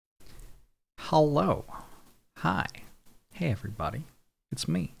Hello. Hi. Hey, everybody. It's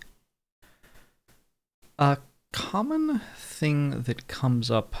me. A common thing that comes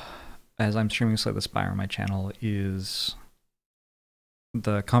up as I'm streaming Slay the Spire on my channel is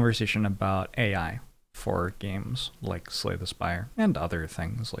the conversation about AI for games like Slay the Spire and other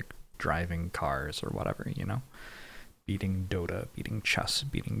things like driving cars or whatever, you know, beating Dota, beating chess,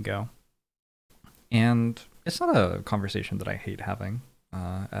 beating Go. And it's not a conversation that I hate having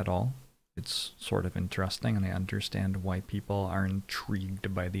at all. It's sort of interesting, and I understand why people are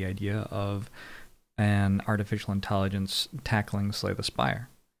intrigued by the idea of an artificial intelligence tackling Slay the Spire.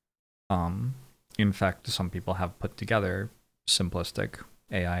 In fact, some people have put together simplistic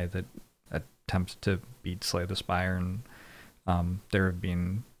AI that attempts to beat Slay the Spire, and there have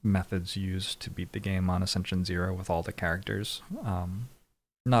been methods used to beat the game on Ascension 0 with all the characters.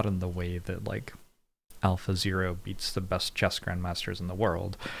 Not in the way that, like, Alpha 0 beats the best chess grandmasters in the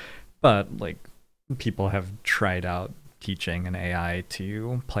world, but, like, people have tried out teaching an AI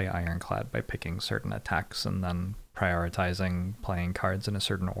to play Ironclad by picking certain attacks and then prioritizing playing cards in a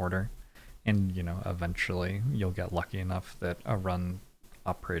certain order. And, you know, eventually you'll get lucky enough that a run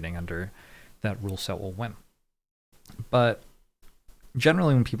operating under that rule set will win. But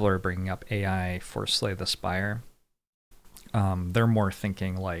generally when people are bringing up AI for Slay the Spire, they're more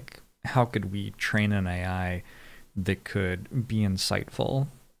thinking, like, how could we train an AI that could be insightful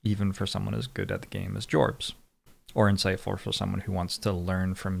even for someone as good at the game as Jorbs, or insightful for someone who wants to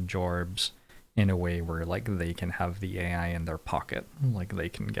learn from Jorbs in a way where, like, they can have the AI in their pocket, like they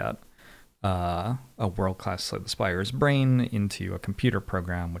can get a world-class Slay the Spire's brain into a computer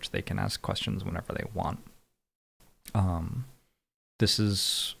program which they can ask questions whenever they want. This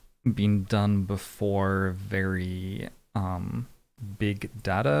has been done before very big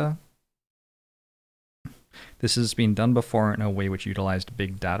data. This has been done before in a way which utilized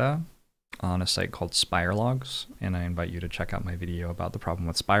big data on a site called Spire logs, and I invite you to check out my video about the problem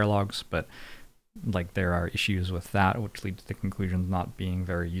with Spire logs, but, like, there are issues with that which lead to the conclusions not being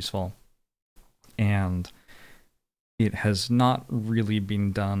very useful. And it has not really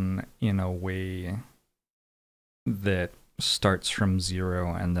been done in a way that starts from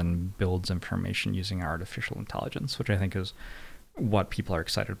zero and then builds information using artificial intelligence, which I think is what people are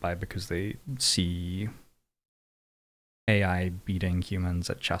excited by, because they see AI beating humans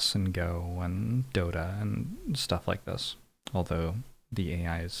at chess and Go and Dota and stuff like this. Although the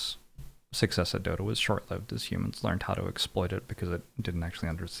AI's success at Dota was short-lived as humans learned how to exploit it because it didn't actually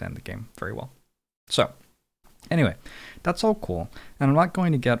understand the game very well. So anyway, that's all cool. And I'm not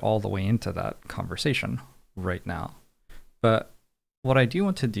going to get all the way into that conversation right now. But what I do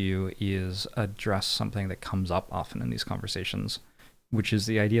want to do is address something that comes up often in these conversations, which is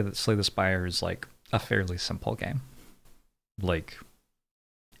the idea that Slay the Spire is, like, a fairly simple game. Like,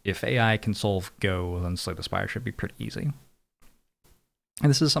 if AI can solve Go, then Slay the Spire should be pretty easy. And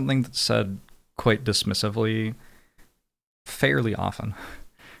this is something that's said quite dismissively fairly often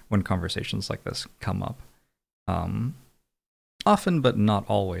when conversations like this come up. Often, but not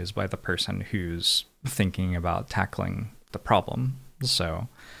always, by the person who's thinking about tackling the problem. So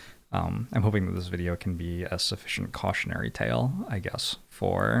I'm hoping that this video can be a sufficient cautionary tale, I guess,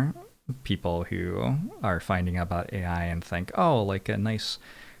 for people who are finding out about AI and think, oh, like a nice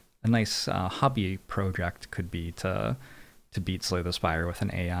hobby project could be to beat Slay the Spire with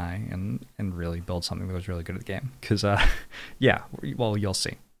an AI and really build something that was really good at the game. Because, yeah, well, you'll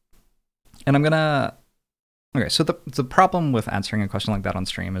see. And I'm gonna... Okay, so the problem with answering a question like that on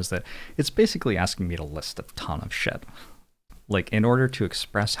stream is that it's basically asking me to list a ton of shit. Like, in order to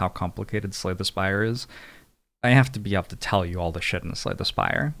express how complicated Slay the Spire is, I have to be able to tell you all the shit in Slay the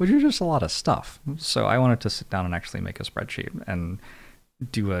Spire, which is just a lot of stuff. So I wanted to sit down and actually make a spreadsheet and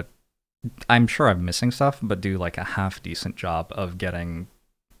do a... I'm sure I'm missing stuff, but do, like, a half-decent job of getting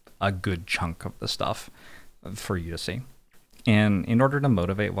a good chunk of the stuff for you to see. And in order to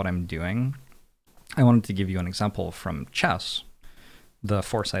motivate what I'm doing, I wanted to give you an example from chess, the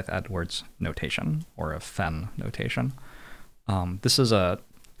Forsyth-Edwards notation, or a Fen notation. This is an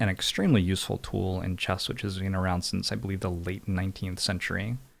extremely useful tool in chess, which has been around since, I believe, the late 19th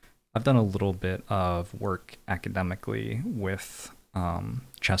century. I've done a little bit of work academically with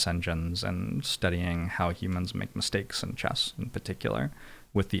chess engines and studying how humans make mistakes in chess in particular,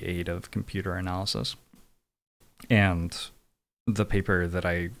 with the aid of computer analysis. And the paper that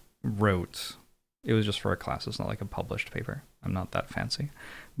I wrote, it was just for a class. It's not like a published paper. I'm not that fancy.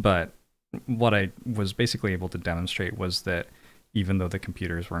 But what I was basically able to demonstrate was that even though the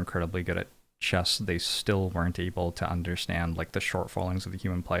computers were incredibly good at chess, they still weren't able to understand, like, the short fallings of the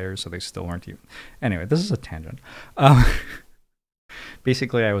human players, so they still weren't even... Anyway, this is a tangent.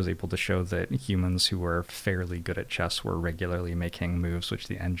 Basically, I was able to show that humans who were fairly good at chess were regularly making moves which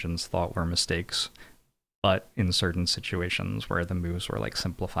the engines thought were mistakes. But in certain situations where the moves were like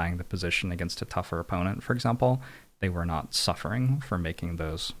simplifying the position against a tougher opponent, for example, they were not suffering for making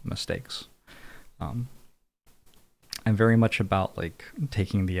those mistakes. I'm very much about like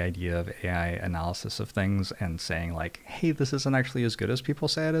taking the idea of AI analysis of things and saying like, hey, this isn't actually as good as people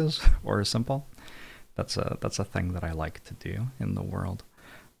say it is, or as simple. That's a thing that I like to do in the world.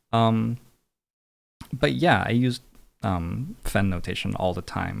 But yeah, I used Fen notation all the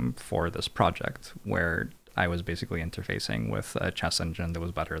time for this project, where I was basically interfacing with a chess engine that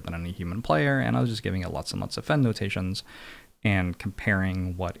was better than any human player, and I was just giving it lots and lots of Fen notations and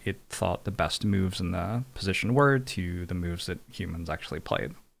comparing what it thought the best moves in the position were to the moves that humans actually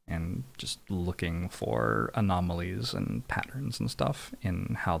played, and just looking for anomalies and patterns and stuff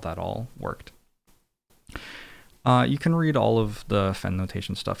in how that all worked. You can read all of the Fen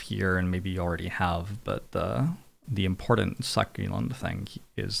notation stuff here, and maybe you already have, but the important succulent thing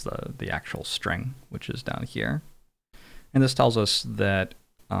is the actual string, which is down here. And this tells us that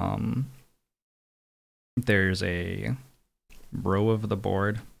there's a row of the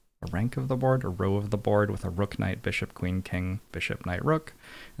board, a rank of the board, a row of the board with a rook, knight, bishop, queen, king, bishop, knight, rook.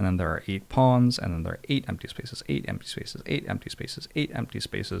 And then there are 8 pawns, and then there are 8 empty spaces, 8 empty spaces, 8 empty spaces, 8 empty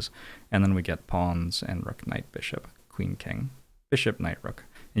spaces. And then we get pawns and rook, knight, bishop, queen, king, bishop, knight, rook.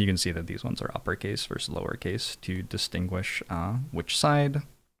 And you can see that these ones are uppercase versus lowercase to distinguish which side.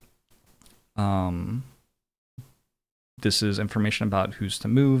 This is information about who's to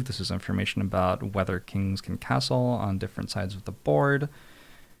move. This is information about whether kings can castle on different sides of the board.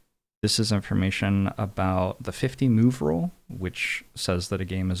 This is information about the 50 move rule, which says that a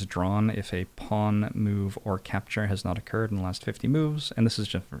game is drawn if a pawn move or capture has not occurred in the last 50 moves. And this is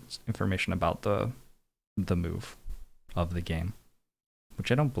just information about the move of the game,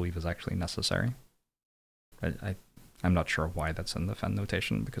 which I don't believe is actually necessary. I'm not sure why that's in the Fen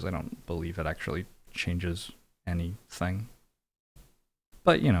notation, because I don't believe it actually changes anything.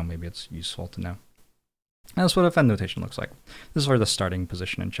 But, you know, maybe it's useful to know. And that's what a Fen notation looks like. This is for the starting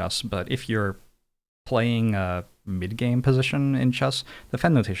position in chess, but if you're playing a mid-game position in chess, the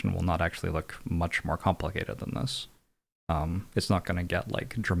Fen notation will not actually look much more complicated than this. It's not going to get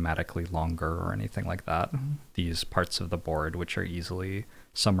like dramatically longer or anything like that. These parts of the board, which are easily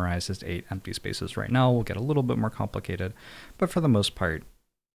summarized as 8 empty spaces right now, will get a little bit more complicated, but for the most part,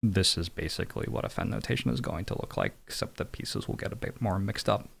 this is basically what a Fen notation is going to look like, except the pieces will get a bit more mixed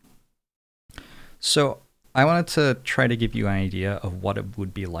up. So I wanted to try to give you an idea of what it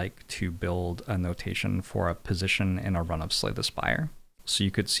would be like to build a notation for a position in a run of Slay the Spire. So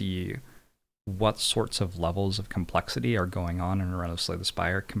you could see what sorts of levels of complexity are going on in a run of Slay the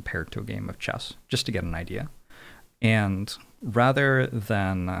Spire compared to a game of chess, just to get an idea. And rather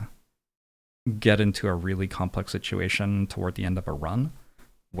than get into a really complex situation toward the end of a run,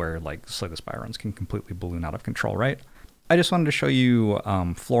 where like Slay the Spire runs can completely balloon out of control, right? I just wanted to show you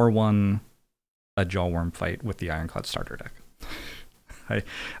floor 1, a Jawworm fight with the Ironclad starter deck.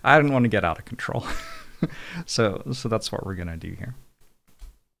 I didn't want to get out of control. so that's what we're gonna do here.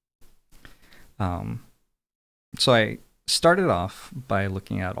 So I started off by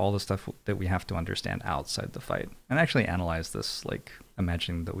looking at all the stuff that we have to understand outside the fight, and actually analyzed this, like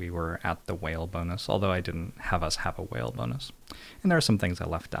imagining that we were at the whale bonus, although I didn't have us have a whale bonus. And there are some things I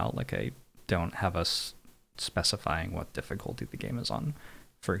left out, like I don't have us specifying what difficulty the game is on,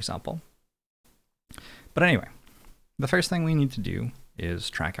 for example. But anyway, the first thing we need to do is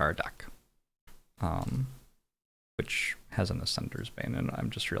track our deck, which has an Ascender's Bane, and I'm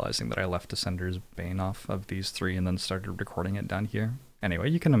just realizing that I left Ascender's Bane off of these 3 and then started recording it down here. Anyway,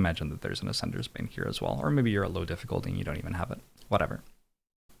 you can imagine that there's an Ascender's Bane here as well, or maybe you're at low difficulty and you don't even have it. Whatever.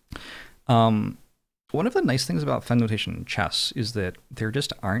 One of the nice things about Fen notation in chess is that there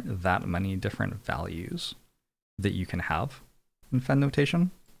just aren't that many different values that you can have in Fen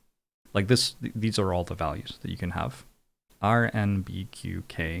notation. Like these are all the values that you can have. R, N, B, Q,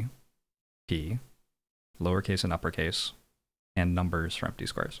 K, P, lowercase and uppercase, and numbers for empty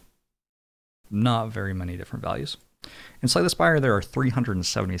squares. Not very many different values. In Slay the Spire, there are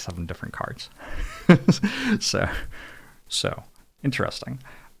 377 different cards. So interesting.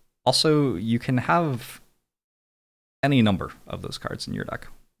 Also, you can have any number of those cards in your deck.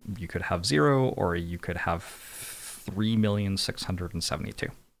 You could have 0, or you could have 3,672.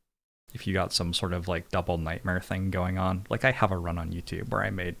 If you got some sort of like double nightmare thing going on. Like I have a run on YouTube where I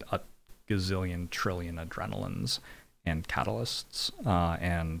made a gazillion trillion adrenalines and catalysts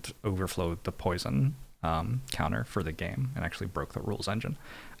and overflowed the poison counter for the game and actually broke the rules engine.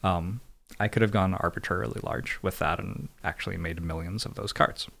 I could have gone arbitrarily large with that and actually made millions of those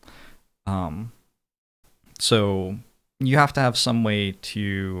cards. So you have to have some way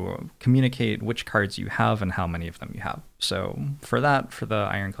to communicate which cards you have and how many of them you have. So for that, for the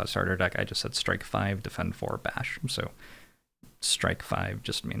Ironclad starter deck, I just said strike 5, defend 4, bash. So strike 5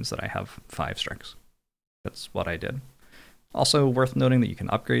 just means that I have 5 strikes. That's what I did. Also worth noting that you can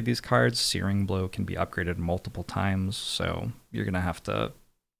upgrade these cards. Searing Blow can be upgraded multiple times, so you're going to have to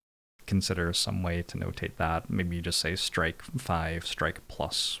consider some way to notate that. Maybe you just say strike 5, strike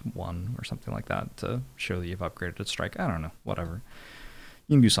 +1 or something like that to show that you've upgraded a strike. I don't know, whatever.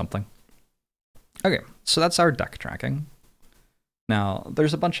 You can do something. Okay, so that's our deck tracking. Now,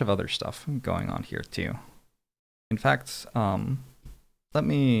 there's a bunch of other stuff going on here too. In fact, I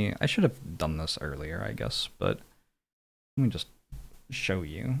should have done this earlier, I guess, but let me just show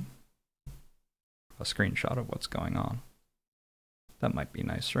you a screenshot of what's going on. That might be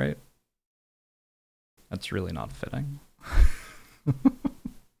nice, right? That's really not fitting.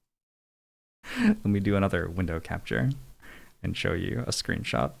 Let me do another window capture and show you a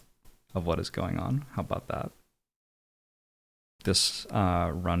screenshot of what is going on. How about that? This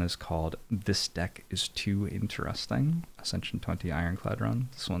run is called This Deck is Too Interesting. Ascension 20 Ironclad run.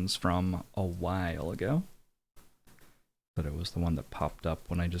 This one's from a while ago, but it was the one that popped up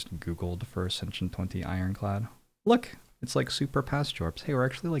when I just Googled for Ascension 20 Ironclad. Look, it's like super past Jorbs. Hey, we're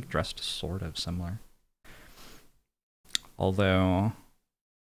actually like dressed sort of similar. Although,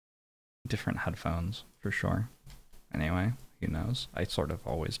 different headphones for sure. Anyway, who knows? I sort of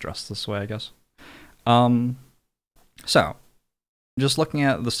always dress this way, I guess. So, just looking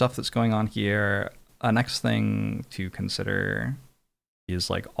at the stuff that's going on here, a next thing to consider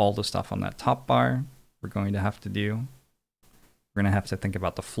is like all the stuff on that top bar we're going to have to do. We're going to have to think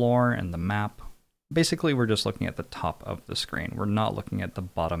about the floor and the map. Basically, we're just looking at the top of the screen. We're not looking at the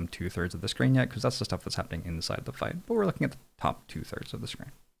bottom 2/3 of the screen yet, because that's the stuff that's happening inside the fight. But we're looking at the top 2/3 of the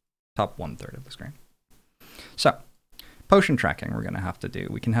screen. Top 1/3 of the screen. So, potion tracking we're going to have to do.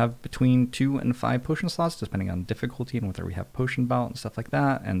 We can have between 2 and 5 potion slots, depending on difficulty and whether we have potion belt and stuff like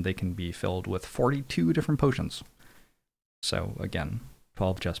that. And they can be filled with 42 different potions. So, again,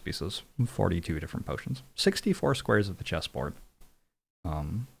 12 chess pieces, 42 different potions. 64 squares of the chessboard.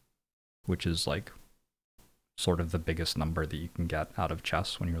 Which is like sort of the biggest number that you can get out of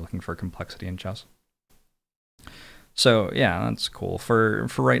chess when you're looking for complexity in chess. So yeah, that's cool. For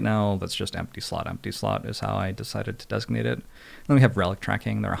right now, that's just empty slot. Empty slot is how I decided to designate it. Then we have relic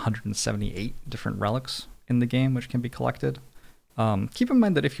tracking. There are 178 different relics in the game which can be collected. Keep in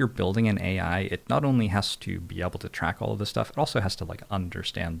mind that if you're building an AI, it not only has to be able to track all of this stuff, it also has to like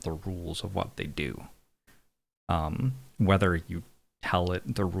understand the rules of what they do. Whether you tell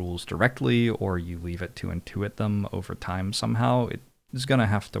it the rules directly or you leave it to intuit them over time somehow, it is going to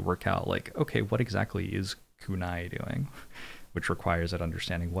have to work out like, okay, what exactly is kunai doing? Which requires it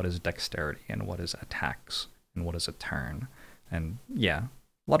understanding what is dexterity and what is attacks and what is a turn. And yeah,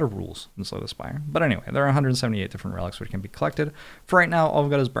 a lot of rules in Slay the Spire. But anyway, there are 178 different relics which can be collected. For right now, all we've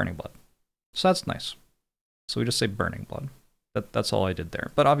got is Burning Blood. So that's nice. So we just say Burning Blood. That's all I did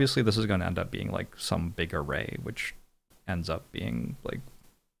there. But obviously this is going to end up being like some big array, which ends up being like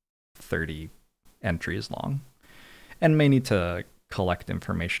 30 entries long, and may need to collect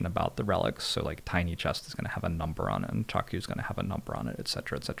information about the relics. So like Tiny Chest is going to have a number on it, and Chaku is going to have a number on it,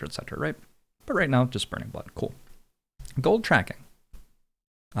 etc., etc., etc., right? But right now, just Burning Blood. Cool. Gold tracking.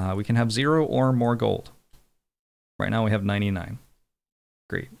 We can have 0 or more gold. Right now we have 99.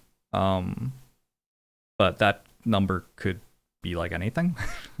 Great. But that number could be like anything.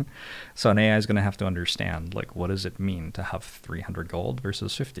 So an AI is going to have to understand, like, what does it mean to have 300 gold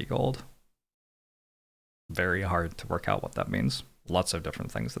versus 50 gold? Very hard to work out what that means. Lots of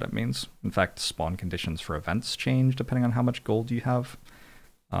different things that it means. In fact, spawn conditions for events change depending on how much gold you have.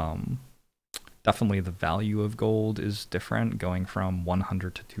 Definitely the value of gold is different. Going from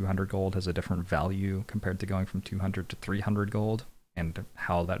 100 to 200 gold has a different value compared to going from 200 to 300 gold, and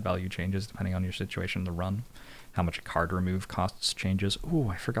how that value changes depending on your situation in the run. How much a card remove costs changes. Ooh,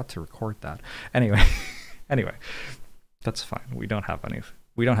 I forgot to record that. Anyway, that's fine. We don't have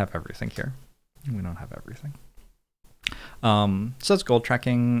everything here. We don't have everything. So that's gold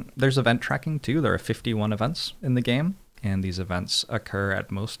tracking. There's event tracking too. There are 51 events in the game, and these events occur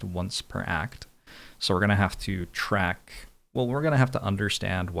at most once per act. So we're going to have to track, well, we're going to have to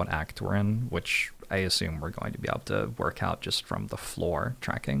understand what act we're in, which I assume we're going to be able to work out just from the floor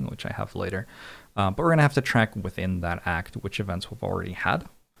tracking, which I have later. But we're going to have to track within that act which events we've already had,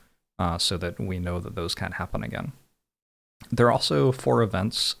 so that we know that those can't happen again. There are also 4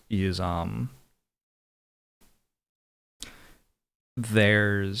 events.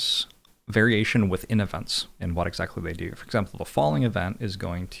 There's variation within events and what exactly they do. For example, the falling event is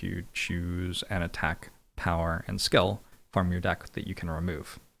going to choose an attack, power, and skill from your deck that you can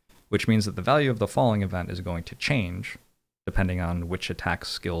remove, which means that the value of the falling event is going to change depending on which attacks,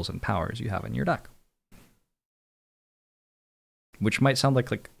 skills, and powers you have in your deck. Which might sound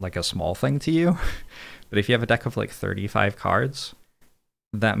like a small thing to you, but if you have a deck of like 35 cards,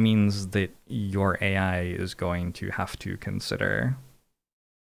 that means that your AI is going to have to consider,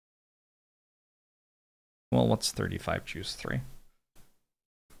 well, what's 35 choose 3?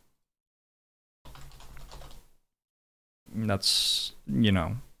 That's, you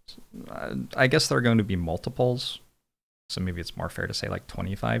know, I guess there are going to be multiples, so maybe it's more fair to say like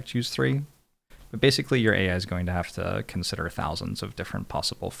 25 choose 3. But basically, your AI is going to have to consider thousands of different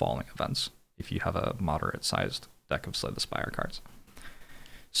possible falling events if you have a moderate-sized deck of Slay the Spire cards.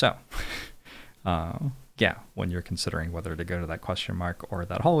 So, yeah, when you're considering whether to go to that question mark or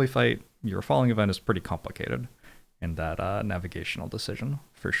that hallway fight, your falling event is pretty complicated in that navigational decision,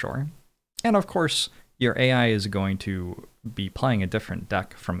 for sure. And of course, your AI is going to be playing a different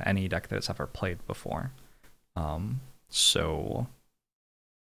deck from any deck that it's ever played before. So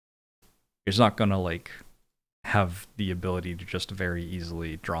it's not going to like have the ability to just very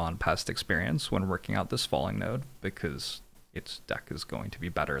easily draw on past experience when working out this falling node, because its deck is going to be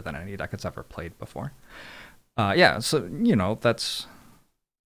better than any deck it's ever played before. Yeah, so, you know, that's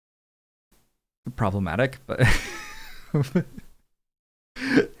problematic, but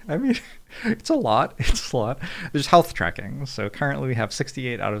I mean, it's a lot. It's a lot. There's health tracking. So currently we have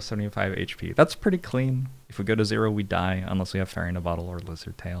 68 out of 75 HP. That's pretty clean. If we go to 0, we die, unless we have Fairy in a Bottle or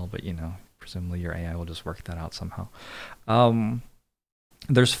Lizard Tail, but, you know, presumably your AI will just work that out somehow.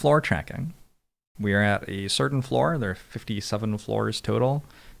 There's floor tracking. We are at a certain floor. There are 57 floors total.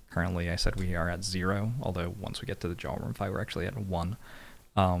 Currently, I said we are at 0, although once we get to the Jaw Room fight, we're actually at 1.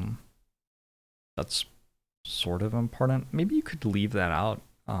 That's sort of important. Maybe you could leave that out,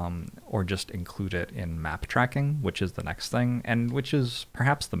 or just include it in map tracking, which is the next thing, and which is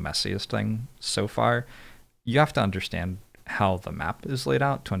perhaps the messiest thing so far. You have to understand how the map is laid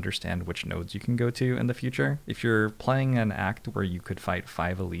out to understand which nodes you can go to in the future. If you're playing an act where you could fight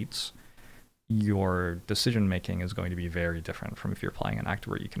 5 elites, your decision making is going to be very different from if you're playing an act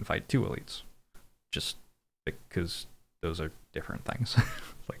where you can fight 2 elites, just because those are different things,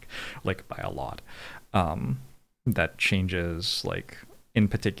 like by a lot. That changes, like, in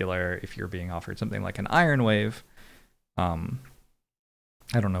particular, if you're being offered something like an Iron Wave.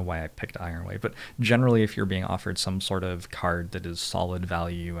 I don't know why I picked Iron Wave, but generally if you're being offered some sort of card that is solid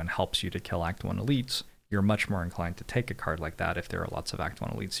value and helps you to kill Act 1 elites, you're much more inclined to take a card like that if there are lots of Act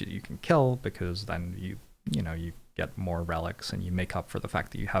 1 elites that you can kill, because then you get more relics and you make up for the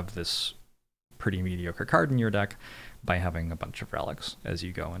fact that you have this pretty mediocre card in your deck by having a bunch of relics as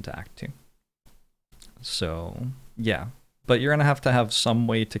you go into Act 2. So, yeah. But you're going to have some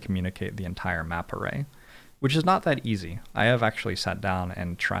way to communicate the entire map array, which is not that easy. I have actually sat down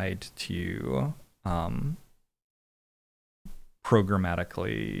and tried to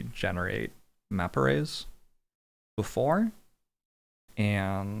programmatically generate map arrays before,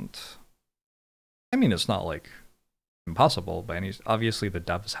 and I mean, it's not like impossible by any. Obviously, the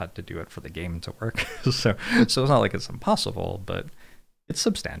devs had to do it for the game to work, so it's not like it's impossible, but it's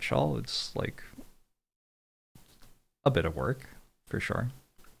substantial. It's like a bit of work for sure.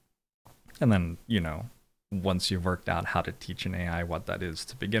 And then, you know, once you've worked out how to teach an AI what that is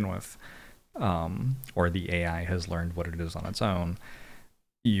to begin with, or the AI has learned what it is on its own,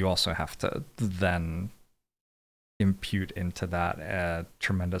 you also have to then impute into that a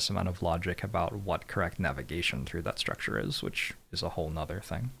tremendous amount of logic about what correct navigation through that structure is, which is a whole nother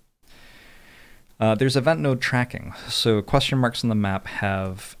thing. There's event node tracking. So question marks on the map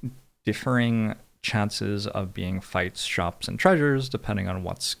have differing chances of being fights, shops, and treasures depending on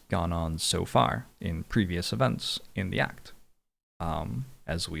what's gone on so far in previous events in the act.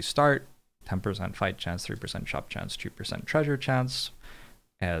 As we start, 10% fight chance, 3% shop chance, 2% treasure chance.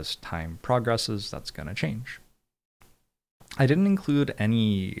 As time progresses, that's going to change. I didn't include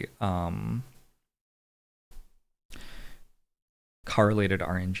any correlated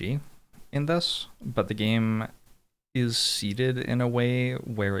RNG in this, but the game is seeded in a way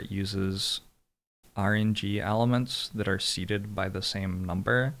where it uses RNG elements that are seeded by the same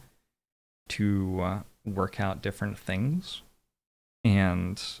number to work out different things.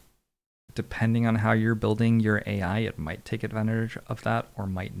 And depending on how you're building your AI, it might take advantage of that or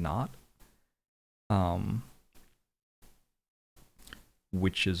might not.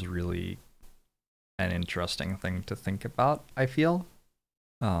 Which is really an interesting thing to think about, I feel.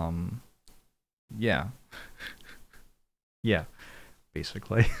 Yeah. Yeah,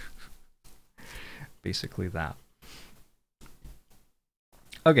 basically. basically that.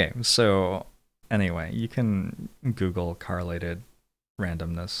 Okay, so anyway, you can Google correlated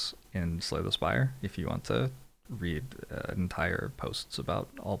randomness in Slay the Spire if you want to read entire posts about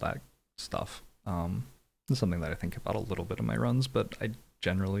all that stuff. It's something that I think about a little bit in my runs, but I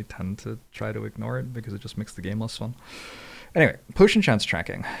generally tend to try to ignore it because it just makes the game less fun. Anyway, potion chance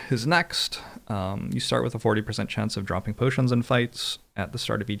tracking is next. You start with a 40% chance of dropping potions in fights at the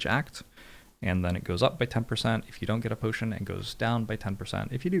start of each act, and then it goes up by 10% if you don't get a potion, and goes down by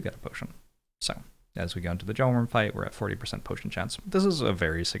 10% if you do get a potion. So, as we go into the Jorbs fight, we're at 40% potion chance. This is a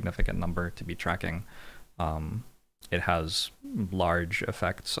very significant number to be tracking. It has large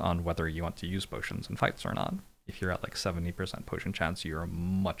effects on whether you want to use potions in fights or not. If you're at like 70% potion chance, you're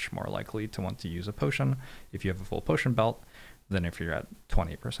much more likely to want to use a potion if you have a full potion belt than if you're at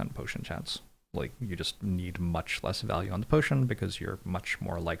 20% potion chance. Like, you just need much less value on the potion because you're much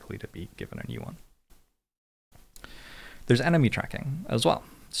more likely to be given a new one. There's enemy tracking as well.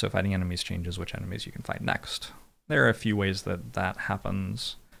 So fighting enemies changes which enemies you can fight next. There are a few ways that that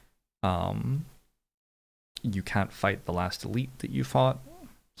happens. You can't fight the last elite that you fought.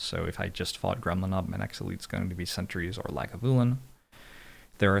 So if I just fought Gremlin, my next elite's going to be Sentries or Lagavulin.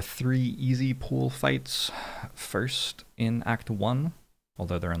 There are 3 easy pool fights first in Act 1,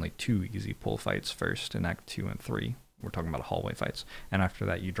 although there are only 2 easy pool fights first in Act 2 and 3. We're talking about hallway fights. And after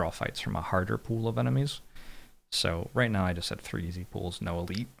that, you draw fights from a harder pool of enemies. So right now I just said 3 easy pools, no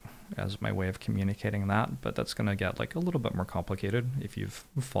elite, as my way of communicating that, but that's going to get like a little bit more complicated. If you've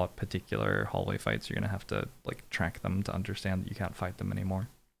fought particular hallway fights, you're going to have to like track them to understand that you can't fight them anymore.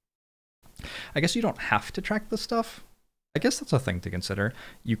 I guess you don't have to track this stuff. I guess that's a thing to consider.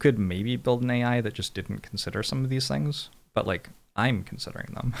 You could maybe build an AI that just didn't consider some of these things, but like I'm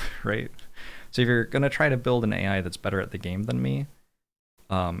considering them, right? So if you're going to try to build an AI that's better at the game than me,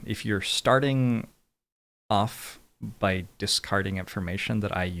 if you're starting off by discarding information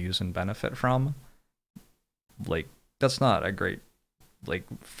that I use and benefit from, like that's not a great like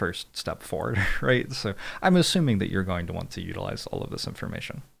first step forward, right? So I'm assuming that you're going to want to utilize all of this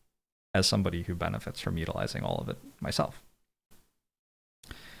information as somebody who benefits from utilizing all of it myself.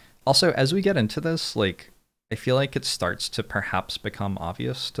 Also, as we get into this, like I feel like it starts to perhaps become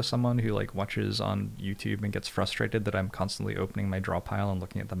obvious to someone who like watches on YouTube and gets frustrated that I'm constantly opening my draw pile and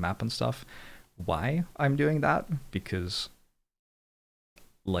looking at the map and stuff, why I'm doing that. Because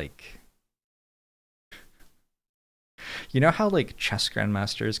like, you know how like chess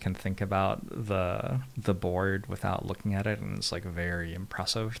grandmasters can think about the board without looking at it and it's like very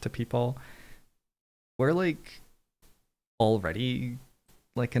impressive to people? We're like already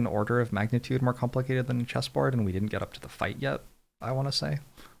like an order of magnitude more complicated than a chessboard, and we didn't get up to the fight yet, I want to say.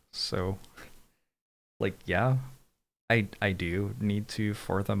 So like, yeah, I do need to,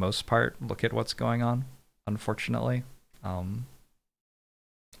 for the most part, look at what's going on, unfortunately. I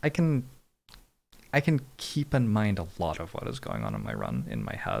can keep in mind a lot of what is going on in my run in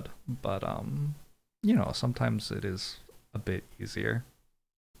my head, but you know, sometimes it is a bit easier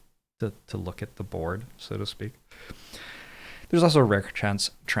to look at the board, so to speak. There's also rare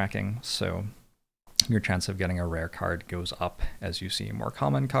chance tracking, so your chance of getting a rare card goes up as you see more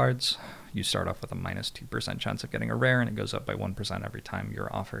common cards. You start off with a -2% chance of getting a rare, and it goes up by 1% every time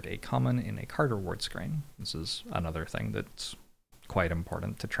you're offered a common in a card reward screen. This is another thing that's quite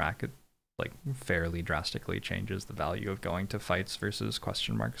important to track. It like fairly drastically changes the value of going to fights versus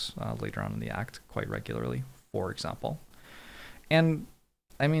question marks later on in the act quite regularly, for example. And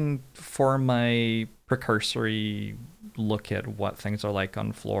I mean, for my precursory look at what things are like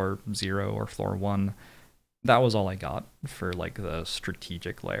on floor 0 or floor 1, that was all I got for like the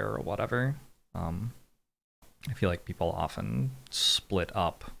strategic layer or whatever. I feel like people often split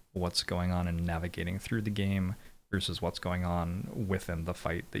up what's going on in navigating through the game versus what's going on within the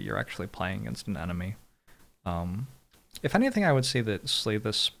fight that you're actually playing against an enemy. If anything, I would say that Slay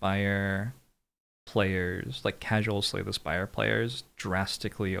the Spire players, like casual Slay the Spire players,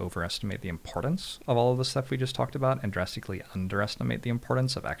 drastically overestimate the importance of all of the stuff we just talked about and drastically underestimate the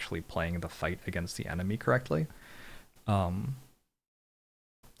importance of actually playing the fight against the enemy correctly.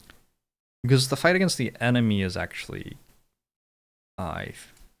 Because the fight against the enemy is actually,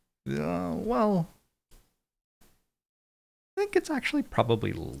 well, I think it's actually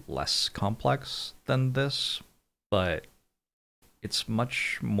probably less complex than this, but it's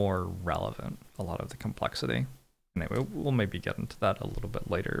much more relevant, a lot of the complexity. Anyway, we'll maybe get into that a little bit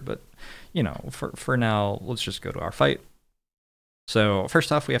later, but you know, for now, let's just go to our fight. So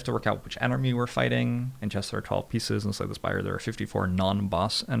first off, we have to work out which enemy we're fighting. In chess, there are 12 pieces. In Slay the Spire, there are 54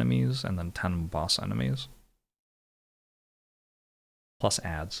 non-boss enemies and then 10 boss enemies. Plus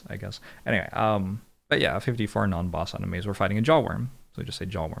ads, I guess. Anyway, But yeah, 54 non-boss enemies. We're fighting a Jawworm. So just say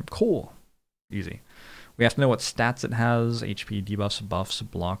Jawworm. Cool. Easy. We have to know what stats it has, HP, debuffs, buffs,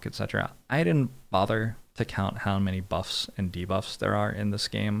 block, etc. I didn't bother to count how many buffs and debuffs there are in this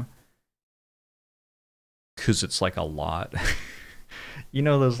game, because it's like a lot. You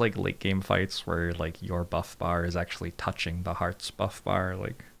know those like late game fights where like your buff bar is actually touching the heart's buff bar?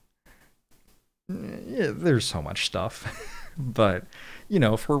 Like, yeah, there's so much stuff. But, you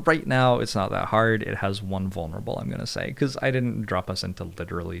know, for right now, it's not that hard. It has one vulnerable, I'm going to say, because I didn't drop us into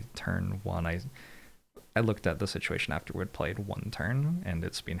literally turn one. I looked at the situation after we'd played one turn, and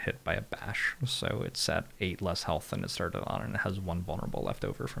it's been hit by a bash. So it's at 8 less health than it started on, and it has one vulnerable left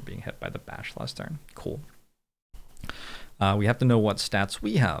over from being hit by the bash last turn. Cool. We have to know what stats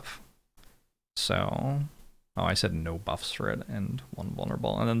we have. So, oh, I said no buffs for it and one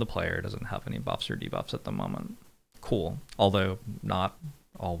vulnerable, and then the player doesn't have any buffs or debuffs at the moment. Cool. Although not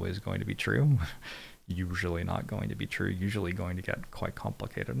always going to be true. Usually not going to be true. Usually going to get quite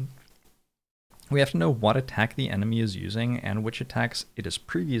complicated. We have to know what attack the enemy is using and which attacks it has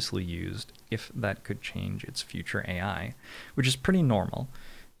previously used, if that could change its future AI, which is pretty normal.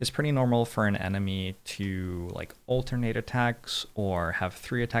 It's pretty normal for an enemy to like alternate attacks or have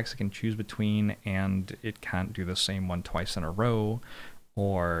 3 attacks it can choose between, and it can't do the same one twice in a row,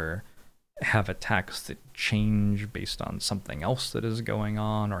 or have attacks that change based on something else that is going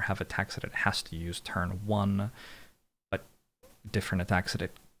on, or have attacks that it has to use turn 1, but different attacks that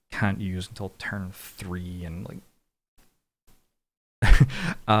it can't use until turn 3, and like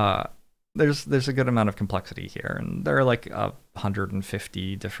there's a good amount of complexity here, and there are like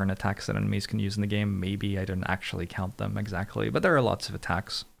 150 different attacks that enemies can use in the game. Maybe I didn't actually count them exactly, but there are lots of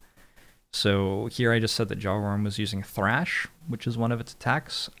attacks. So here I just said that Jawworm was using Thrash, which is one of its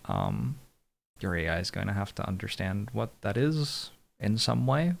attacks. Your AI is going to have to understand what that is in some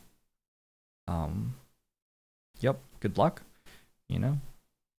way. Yep, good luck, you know.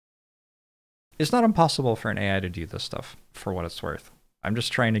 It's not impossible for an AI to do this stuff, for what it's worth. I'm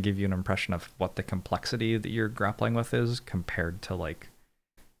just trying to give you an impression of what the complexity that you're grappling with is compared to like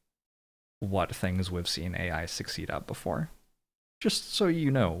what things we've seen AI succeed at before. Just so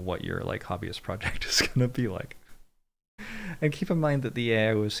you know what your like hobbyist project is gonna be like. And keep in mind that the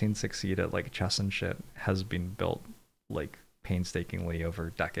AI we've seen succeed at like chess and shit has been built like painstakingly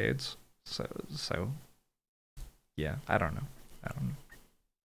over decades. So yeah, I don't know.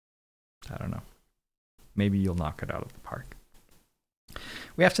 Maybe you'll knock it out of the park.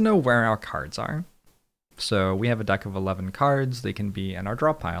 We have to know where our cards are. So we have a deck of 11 cards. They can be in our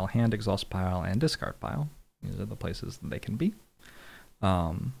draw pile, hand, exhaust pile, and discard pile. These are the places that they can be.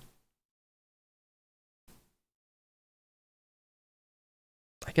 I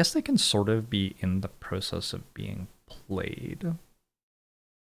guess they can sort of be in the process of being played.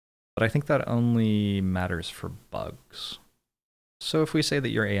 But I think that only matters for bugs. So if we say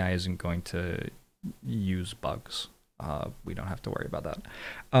that your AI isn't going to use bugs, we don't have to worry about that.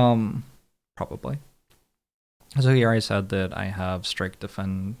 Probably. So here I said that I have strike,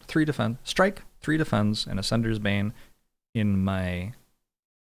 defend, 3 defend, strike, 3 defends, and Ascender's Bane in my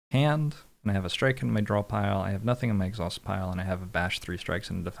hand, and I have a strike in my draw pile, I have nothing in my exhaust pile, and I have a bash, 3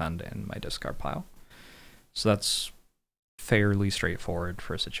 strikes, and a defend in my discard pile. So that's fairly straightforward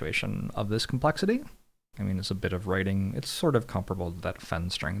for a situation of this complexity. I mean, it's a bit of writing. It's sort of comparable to that Fen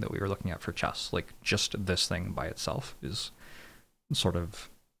string that we were looking at for chess. Like, just this thing by itself is sort of,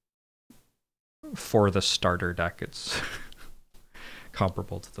 for the starter deck, it's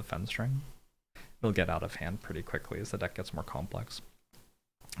comparable to the Fen string. It'll get out of hand pretty quickly as the deck gets more complex.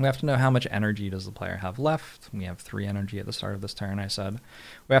 We have to know how much energy does the player have left. We have 3 energy at the start of this turn, I said.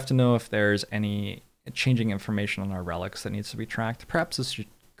 We have to know if there's any changing information on our relics that needs to be tracked. Perhaps this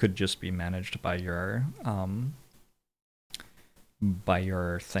could just be managed by your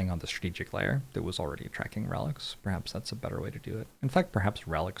thing on the strategic layer that was already tracking relics. Perhaps that's a better way to do it. In fact, perhaps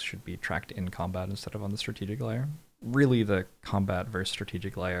relics should be tracked in combat instead of on the strategic layer. Really, the combat versus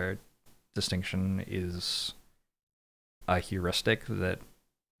strategic layer distinction is a heuristic that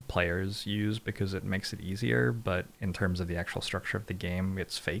players use because it makes it easier, but in terms of the actual structure of the game,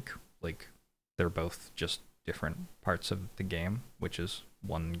 it's fake. Like, they're both just different parts of the game, which is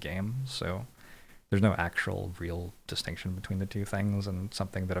one game, so there's no actual real distinction between the two things, and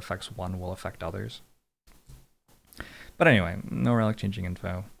something that affects one will affect others. But anyway, no relic changing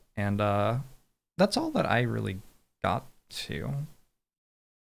info, and that's all that I really got to.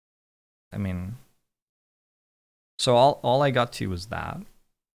 I mean, so all I got to was that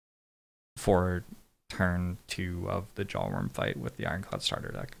for turn 2 of the Jawworm fight with the Ironclad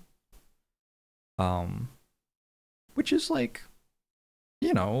starter deck. Which is like,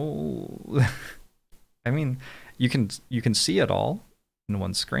 you know, I mean, you can see it all in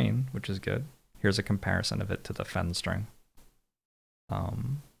one screen, which is good. Here's a comparison of it to the fen string.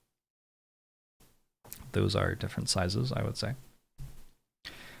 Those are different sizes, I would say.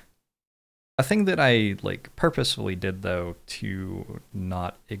 A thing that I like purposefully did though to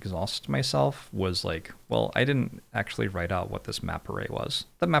not exhaust myself was like, well, I didn't actually write out what this map array was.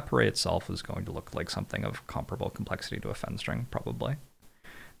 The map array itself is going to look like something of comparable complexity to a fen string, probably.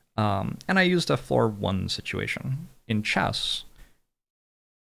 And I used a floor 1 situation. In chess,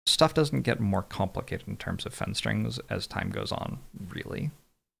 stuff doesn't get more complicated in terms of fen strings as time goes on, really.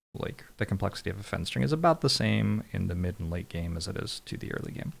 Like, the complexity of a fen string is about the same in the mid and late game as it is to the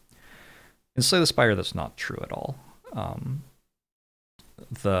early game. In Slay the Spire, that's not true at all.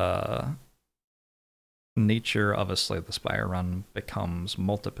 The nature of a Slay the Spire run becomes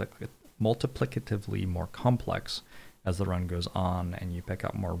multiplicatively more complex as the run goes on, and you pick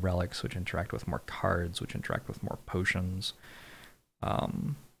up more relics, which interact with more cards, which interact with more potions.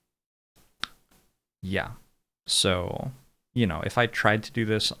 Yeah. So, you know, if I tried to do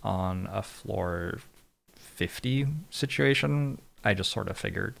this on a floor 50 situation, I just sort of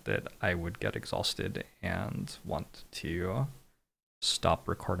figured that I would get exhausted and want to stop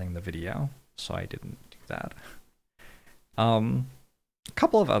recording the video, so I didn't do that. A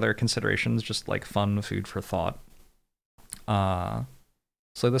couple of other considerations, just like fun food for thought.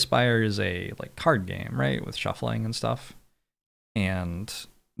 Slay the Spire is a like card game, right, with shuffling and stuff, and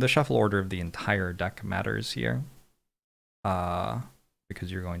the shuffle order of the entire deck matters here,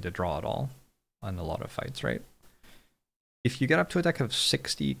 because you're going to draw it all in a lot of fights, right? If you get up to a deck of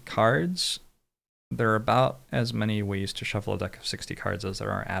 60 cards, there are about as many ways to shuffle a deck of 60 cards as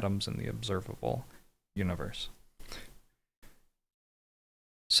there are atoms in the observable universe.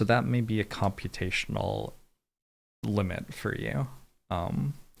 So that may be a computational limit for you.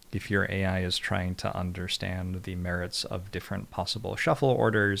 If your AI is trying to understand the merits of different possible shuffle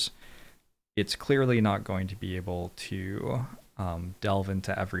orders, it's clearly not going to be able to delve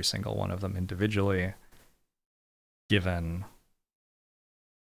into every single one of them individually, given,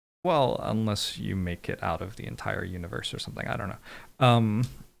 well, unless you make it out of the entire universe or something, I don't know.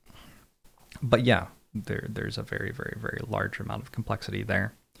 But yeah, there's a very, very, very large amount of complexity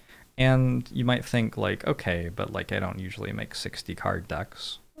there. And you might think like, okay, but like I don't usually make 60 card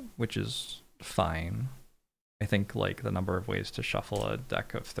decks, which is fine. I think like the number of ways to shuffle a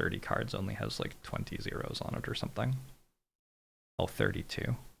deck of 30 cards only has like 20 zeros on it or something. Oh,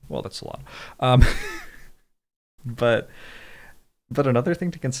 32. Well, that's a lot. But another thing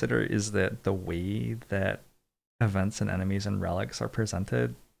to consider is that the way that events and enemies and relics are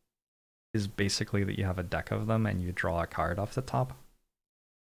presented is basically that you have a deck of them and you draw a card off the top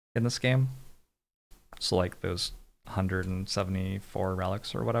in this game. So like those 174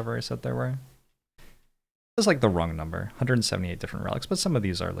 relics or whatever I said there were. It's like the wrong number, 178 different relics, but some of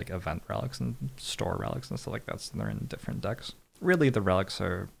these are like event relics and store relics and stuff like that, so they're in different decks. Really, the relics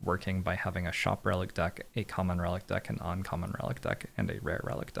are working by having a shop relic deck, a common relic deck, an uncommon relic deck, and a rare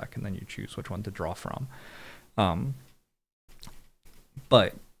relic deck, and then you choose which one to draw from.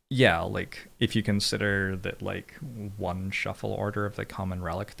 But yeah, like if you consider that like one shuffle order of the common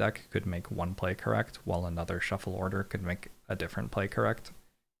relic deck could make one play correct, while another shuffle order could make a different play correct,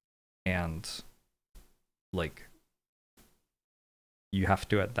 and like you have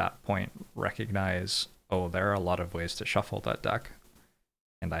to at that point recognize, oh, there are a lot of ways to shuffle that deck,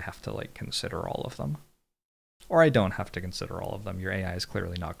 and I have to like consider all of them. Or I don't have to consider all of them. Your AI is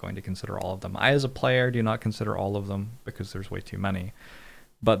clearly not going to consider all of them. I, as a player, do not consider all of them because there's way too many.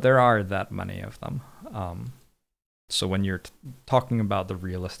 But there are that many of them. So when you're talking about the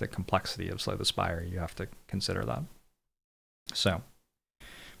realistic complexity of Slay the Spire, you have to consider that. So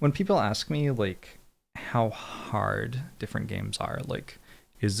when people ask me like how hard different games are, like,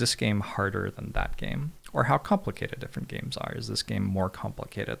 is this game harder than that game? Or how complicated different games are? Is this game more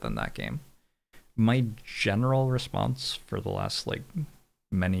complicated than that game? My general response for the last like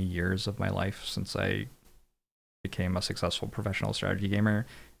many years of my life since I became a successful professional strategy gamer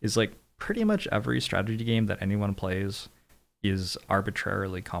is like pretty much every strategy game that anyone plays is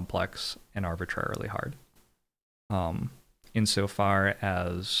arbitrarily complex and arbitrarily hard. Insofar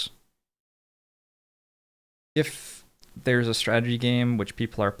as if there's a strategy game which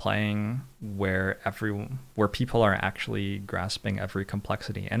people are playing where people are actually grasping every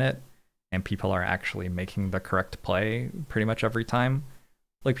complexity in it and people are actually making the correct play pretty much every time,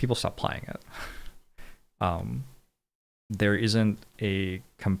 like people stop playing it. There isn't a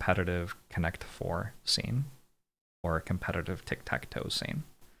competitive Connect 4 scene or a competitive tic-tac-toe scene.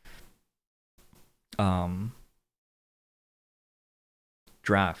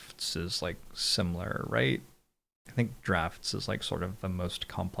 drafts is like similar, right? I think drafts is like sort of the most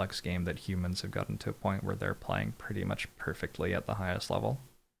complex game that humans have gotten to a point where they're playing pretty much perfectly at the highest level.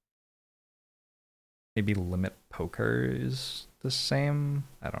 Maybe limit poker is the same.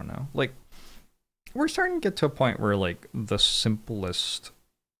 I don't know. Like, we're starting to get to a point where like the simplest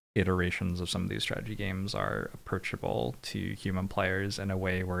iterations of some of these strategy games are approachable to human players in a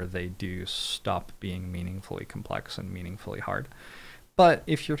way where they do stop being meaningfully complex and meaningfully hard. But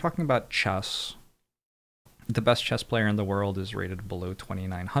if you're talking about chess, the best chess player in the world is rated below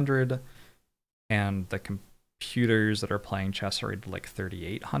 2,900, and the computers that are playing chess are rated like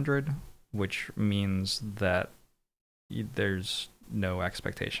 3,800, which means that there's no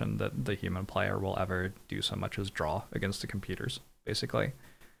expectation that the human player will ever do so much as draw against the computers, basically.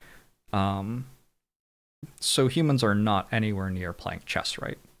 So humans are not anywhere near playing chess,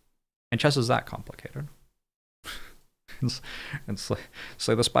 right? And chess is that complicated.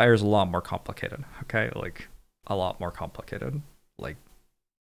 So the Spire is a lot more complicated, okay? Like, a lot more complicated. Like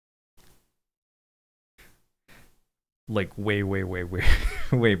way, way, way, way,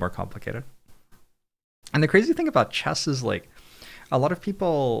 way more complicated. And the crazy thing about chess is, like, a lot of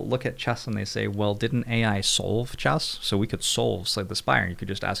people look at chess and they say, well, didn't AI solve chess? So we could solve Slay the Spire, and you could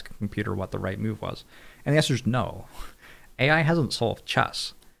just ask a computer what the right move was. And the answer is no. AI hasn't solved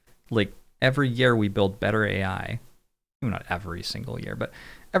chess. Like, every year we build better AI. Not every single year, but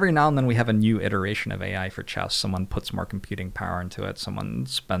every now and then we have a new iteration of AI for chess. Someone puts more computing power into it. Someone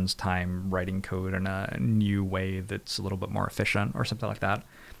spends time writing code in a new way that's a little bit more efficient or something like that.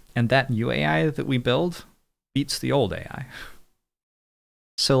 And that new AI that we build beats the old AI.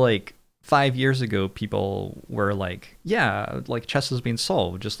 So like 5 years ago, people were like, yeah, like chess has been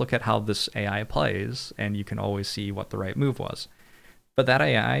solved. Just look at how this AI plays and you can always see what the right move was. But that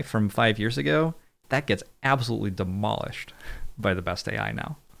AI from 5 years ago, that gets absolutely demolished by the best AI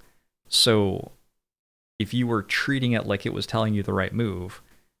now. So if you were treating it like it was telling you the right move,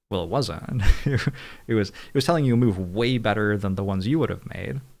 well, it wasn't. it was telling you a move way better than the ones you would have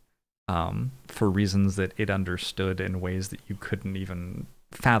made, for reasons that it understood in ways that you couldn't even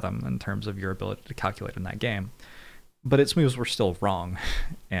fathom in terms of your ability to calculate in that game. But its moves were still wrong,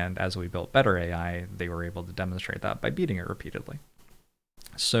 and as we built better AI, they were able to demonstrate that by beating it repeatedly.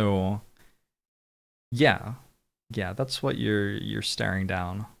 So yeah, that's what you're staring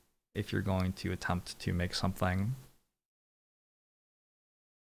down if you're going to attempt to make something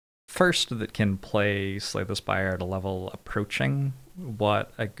first that can play Slay the Spire at a level approaching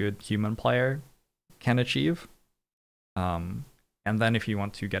what a good human player can achieve. And then if you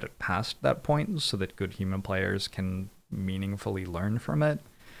want to get it past that point so that good human players can meaningfully learn from it,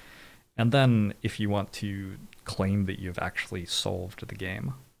 and then if you want to claim that you've actually solved the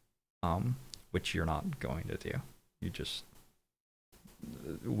game, which you're not going to do.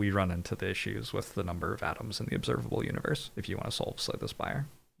 We run into the issues with the number of atoms in the observable universe. If you want to solve Slay the Spire,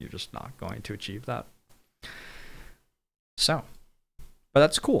 you're just not going to achieve that. So, but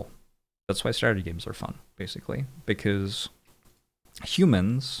that's cool. That's why strategy games are fun, basically, because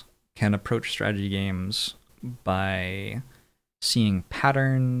humans can approach strategy games by seeing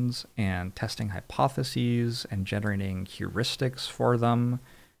patterns and testing hypotheses and generating heuristics for them,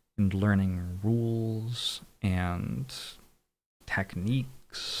 and learning rules and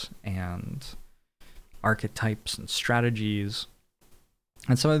techniques and archetypes and strategies.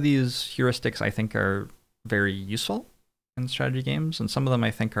 And some of these heuristics I think are very useful in strategy games, and some of them I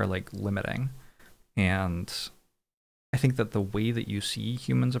think are like limiting. And I think that the way that you see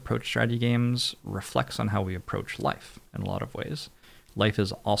humans approach strategy games reflects on how we approach life in a lot of ways. Life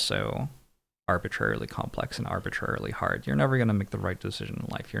is also arbitrarily complex and arbitrarily hard. You're never going to make the right decision in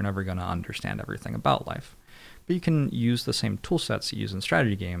life. You're never going to understand everything about life. But you can use the same tool sets you use in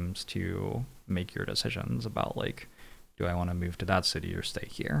strategy games to make your decisions about, like, do I want to move to that city or stay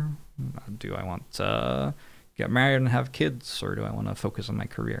here? Do I want to get married and have kids, or do I want to focus on my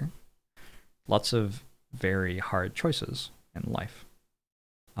career? Lots of very hard choices in life.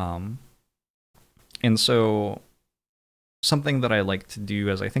 And so something that I like to do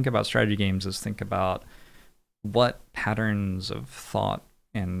as I think about strategy games is think about what patterns of thought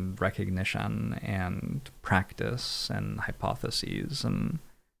and recognition and practice and hypotheses and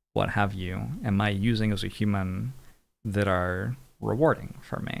what have you am I using as a human that are rewarding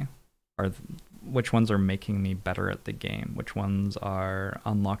for me? Which ones are making me better at the game? Which ones are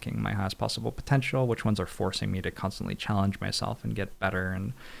unlocking my highest possible potential? Which ones are forcing me to constantly challenge myself and get better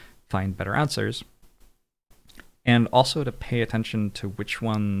and find better answers? And also to pay attention to which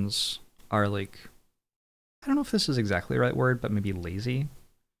ones are, like, I don't know if this is exactly the right word, but maybe lazy.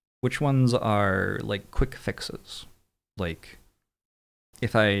 Which ones are like quick fixes? Like,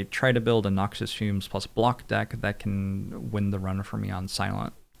 if I try to build a Noxus Fumes plus block deck, that can win the run for me on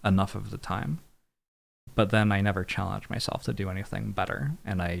silent enough of the time. But then I never challenge myself to do anything better,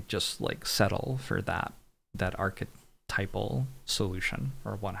 and I just like settle for that archetypal solution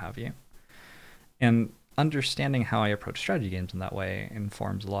or what have you. And understanding how I approach strategy games in that way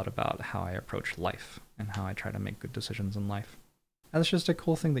informs a lot about how I approach life and how I try to make good decisions in life. And that's just a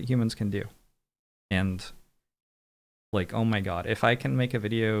cool thing that humans can do. And like, oh my god, if I can make a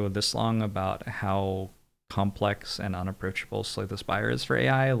video this long about how complex and unapproachable Slay the Spire is for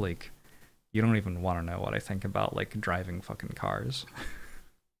AI, like, you don't even want to know what I think about like driving fucking cars.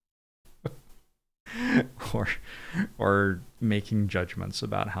 or making judgments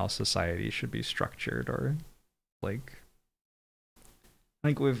about how society should be structured, or like I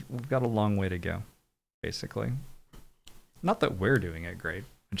think we've got a long way to go, basically. Not that we're doing it great,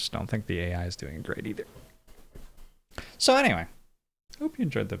 I just don't think the AI is doing it great either. So anyway, hope you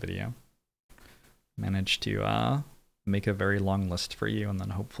enjoyed the video. Managed to make a very long list for you, and then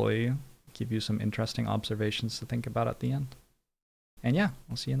hopefully give you some interesting observations to think about at the end. And yeah,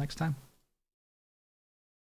 I'll see you next time.